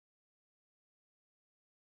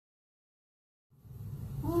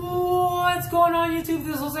going on YouTube?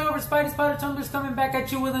 This is Jose over Spidey Spider Tumblers coming back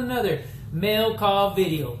at you with another mail call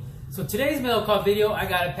video. So today's mail call video, I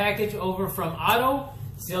got a package over from Otto.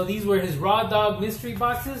 So these were his Raw Dog mystery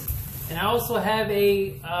boxes. And I also have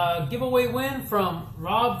a giveaway win from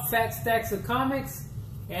Rob Fat Stacks of Comics.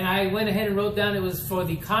 And I went ahead and wrote down it was for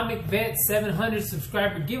the Comic Vet 700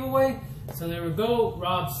 subscriber giveaway. So there we go,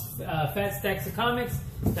 Rob's Fat Stacks of Comics.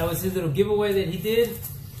 That was his little giveaway that he did.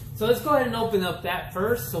 So let's go ahead and open up that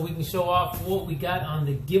first so we can show off what we got on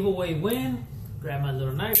the giveaway win. Grab my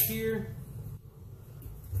little knife here.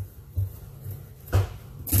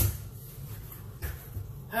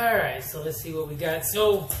 Alright, so let's see what we got.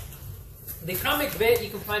 So the Comic Vet,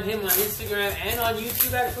 you can find him on Instagram and on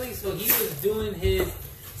YouTube actually. So he was doing his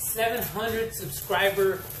 700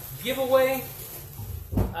 subscriber giveaway.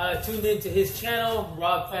 Tuned into his channel,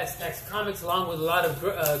 Rob Fat Stacks Comics, along with a lot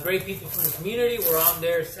of great people from the community. We're on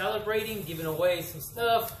there celebrating, giving away some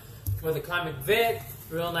stuff for the Comic Vet.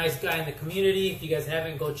 Real nice guy in the community. If you guys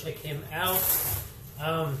haven't, go check him out.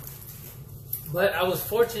 But I was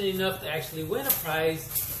fortunate enough to actually win a prize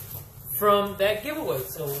from that giveaway.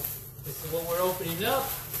 So this is what we're opening up.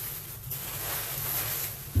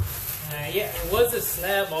 Yeah, it was a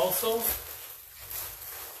slab also.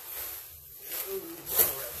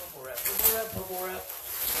 Bubble wrap.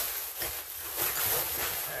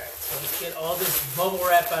 Alright, so let's get all this bubble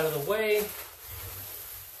wrap out of the way.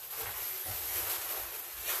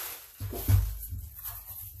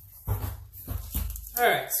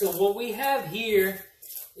 Alright, so what we have here,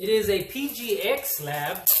 it is a PGX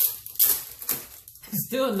slab.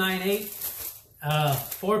 Still 9.8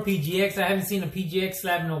 for PGX. I haven't seen a PGX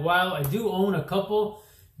slab in a while. I do own a couple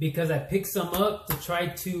because I picked some up to try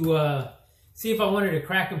to see if I wanted to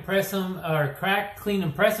crack and press them, or crack, clean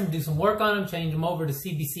and press them, do some work on them, change them over to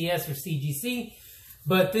CBCS or CGC.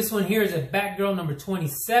 But this one here is a Batgirl number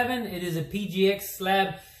 27. It is a PGX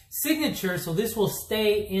slab signature, so this will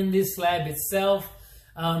stay in this slab itself.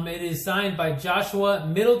 It is signed by Joshua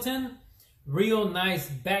Middleton. Real nice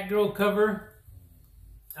Batgirl cover.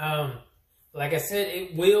 Like I said,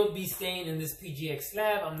 it will be staying in this PGX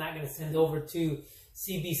slab. I'm not going to send it over to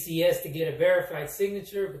CBCS to get a verified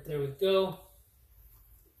signature, but there we go.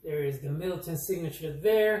 There is the Middleton signature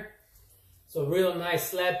there. So real nice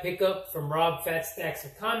slab pickup from Rob Fat Stacks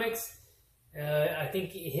of Comics. I think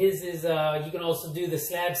his is, you can also do the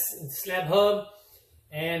slab hub.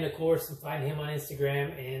 And of course, you can find him on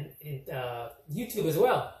Instagram and YouTube as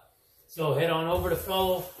well. So head on over to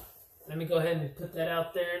follow. Let me go ahead and put that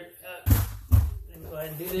out there. Let me go ahead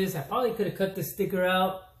and do this. I probably could have cut this sticker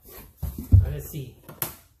out. Let's see.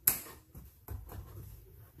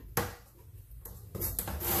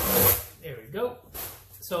 There we go.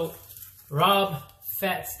 So, Rob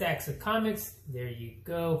Fat Stacks of Comics. There you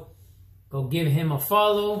go. Go give him a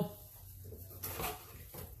follow.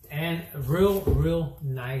 And a real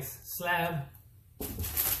nice slab.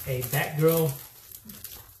 A Batgirl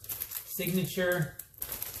signature.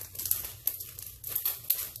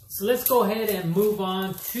 So let's go ahead and move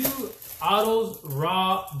on to Otto's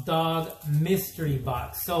Raw Dog mystery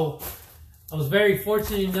box. So I was very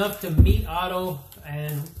fortunate enough to meet Otto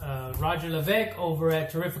and Roger Levesque over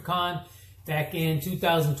at Terrificon back in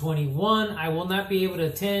 2021. I will not be able to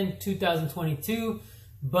attend 2022,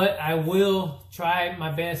 but I will try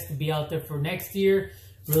my best to be out there for next year.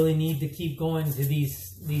 Really need to keep going to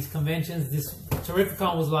these conventions. This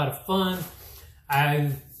Terrificon was a lot of fun.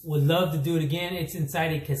 I would love to do it again. It's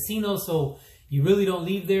inside a casino, so you really don't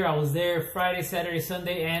leave there. I was there Friday, Saturday,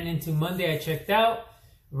 Sunday, and into Monday I checked out.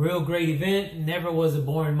 Real great event. Never was a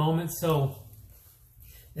boring moment. So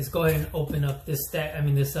let's go ahead and open up this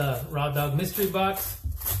this Raw Dog mystery box.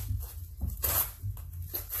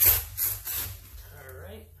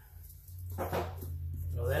 Alright.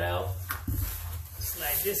 Throw that out.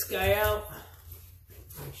 Slide this guy out.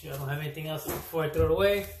 Make sure I don't have anything else before I throw it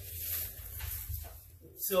away.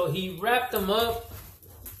 So he wrapped them up.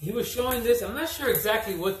 He was showing this. I'm not sure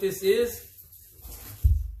exactly what this is,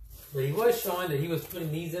 but he was showing that he was putting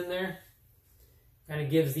these in there. Kind of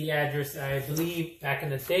gives the address, I believe, back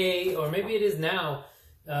in the day, or maybe it is now.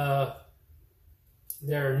 They're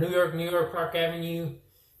New York, Park Avenue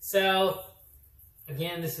South.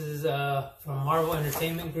 Again, this is from Marvel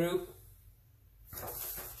Entertainment Group.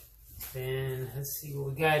 Then let's see what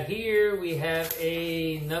we got here. We have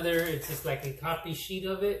another, it's just like a copy sheet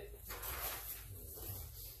of it.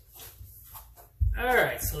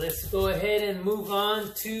 Alright, so let's go ahead and move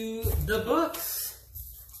on to the books.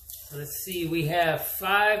 So let's see, we have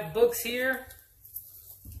 5 books here.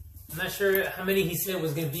 I'm not sure how many he said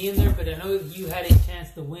was going to be in there, but I know you had a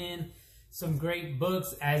chance to win some great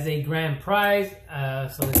books as a grand prize.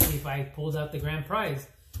 So let's see if I pulled out the grand prize.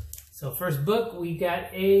 So first book, we got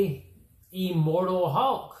a Immortal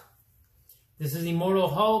Hulk. This is Immortal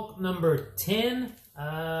Hulk number 10.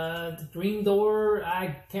 The Green Door,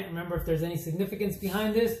 I can't remember if there's any significance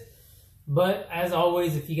behind this. But as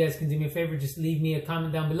always, if you guys can do me a favor, just leave me a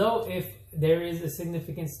comment down below if there is a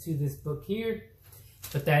significance to this book here.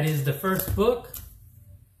 But that is the first book.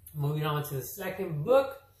 Moving on to the second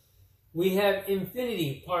book. We have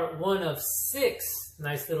Infinity, part 1 of 6.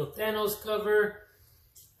 Nice little Thanos cover.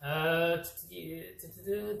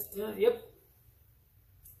 Yep.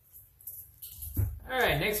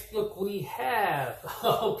 Alright, next book we have.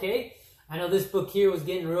 Okay. I know this book here was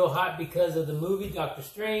getting real hot because of the movie Doctor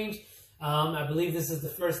Strange. I believe this is the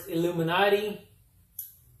first Illuminati.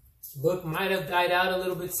 This book might have died out a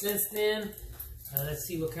little bit since then. Let's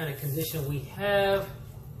see what kind of condition we have.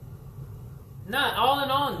 Not all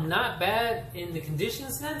in all, not bad in the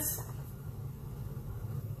condition sense.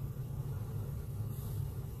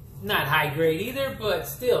 Not high grade either, but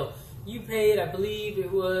still, you paid, I believe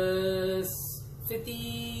it was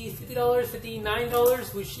 $50,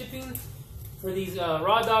 $59 with shipping for these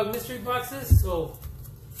Raw Dog mystery boxes. So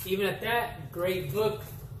even at that, great book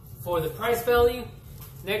for the price value.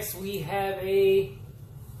 Next, we have a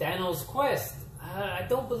Thanos Quest. I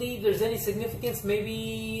don't believe there's any significance,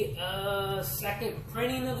 maybe a second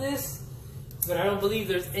printing of this, but I don't believe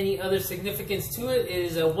there's any other significance to it. It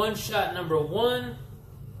is a one-shot number 1.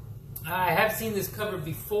 I have seen this cover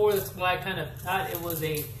before, that's why I kind of thought it was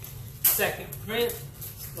a second print.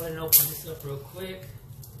 Let's go ahead and open this up real quick.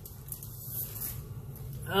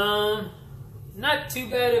 Not too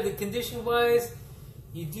bad of the condition-wise.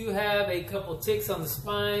 You do have a couple ticks on the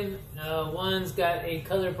spine. One's got a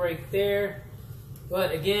color break there.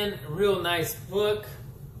 But again, a real nice book.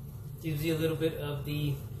 Gives you a little bit of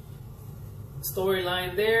the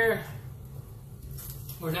storyline there.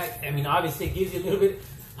 Or not, I mean, obviously it gives you a little bit.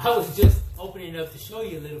 I was just opening it up to show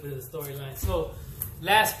you a little bit of the storyline. So,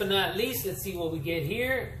 last but not least, let's see what we get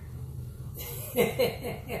here.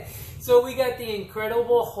 So, we got the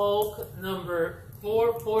Incredible Hulk number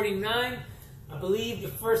 449. I believe the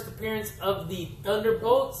first appearance of the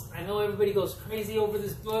Thunderbolts. I know everybody goes crazy over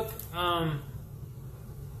this book.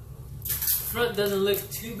 Front doesn't look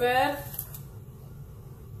too bad.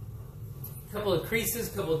 A couple of creases,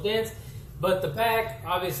 couple of dents. But the back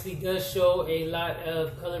obviously does show a lot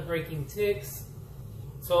of color breaking ticks.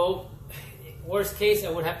 So, worst case, I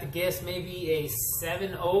would have to guess maybe a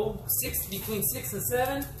 7-0, between 6 and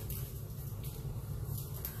 7.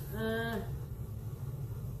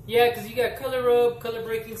 Yeah, because you got color rub, color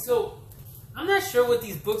breaking. So, I'm not sure what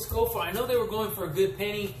these books go for. I know they were going for a good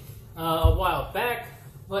penny a while back,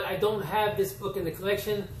 but I don't have this book in the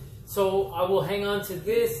collection. So, I will hang on to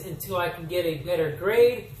this until I can get a better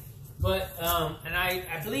grade. But, and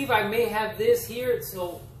I believe I may have this here,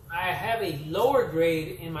 so I have a lower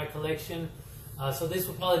grade in my collection. So this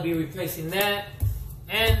will probably be replacing that.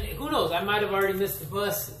 And who knows, I might have already missed the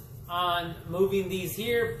bus on moving these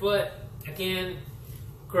here. But, again,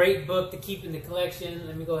 great book to keep in the collection.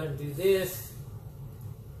 Let me go ahead and do this.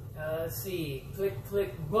 Let's see, click,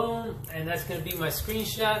 click, boom. And that's going to be my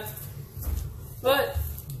screenshot. But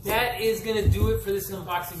that is going to do it for this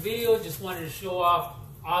unboxing video. Just wanted to show off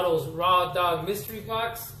Otto's Raw Dog Mystery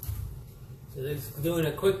Box. So just doing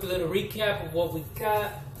a quick little recap of what we've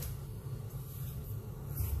got.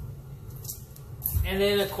 And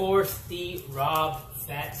then of course the Rob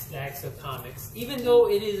Fat Stacks of Comics. Even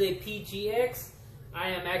though it is a PGX, I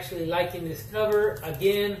am actually liking this cover.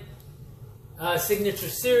 Again, signature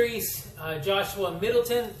series, Joshua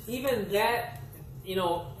Middleton. Even that, you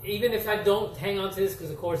know, even if I don't hang on to this,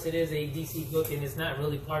 because of course it is a DC book and it's not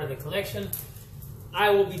really part of the collection, I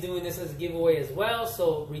will be doing this as a giveaway as well,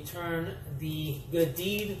 so return the good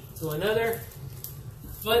deed to another.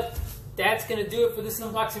 But that's going to do it for this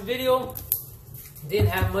unboxing video. Didn't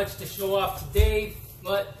have much to show off today,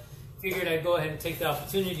 but figured I'd go ahead and take the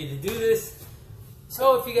opportunity to do this.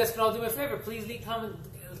 So if you guys can all do me a favor, please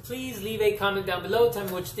leave a comment down below. Tell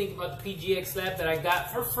me what you think about the PGX slab that I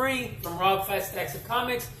got for free from Rob Fat Stacks of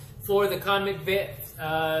Comics for the Comic Vet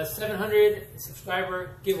 700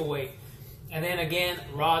 subscriber giveaway. And then again,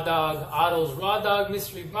 Otto's Raw Dog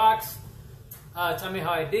Mystery Box. Tell me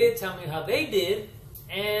how I did. Tell me how they did.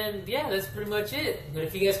 And yeah, that's pretty much it. But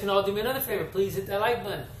if you guys can all do me another favor, please hit that like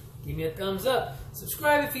button. Give me a thumbs up.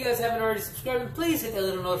 Subscribe if you guys haven't already subscribed. And please hit that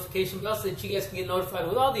little notification bell so that you guys can get notified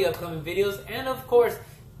with all the upcoming videos. And of course,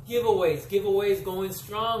 giveaways. Giveaways going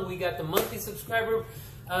strong. We got the monthly subscriber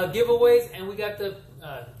giveaways. And we got the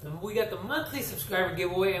we got the monthly subscriber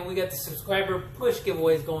giveaway, and we got the subscriber push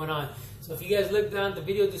giveaways going on. So if you guys look down the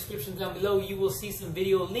video description down below, you will see some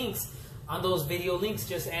video links. On those video links,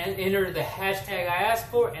 just enter the hashtag I asked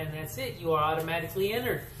for, and that's it. You are automatically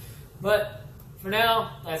entered. But for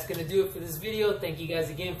now, that's going to do it for this video. Thank you guys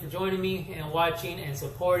again for joining me and watching and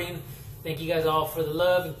supporting. Thank you guys all for the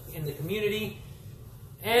love in the community.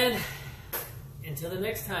 And until the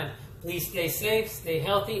next time, please stay safe, stay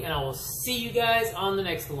healthy, and I will see you guys on the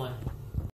next one.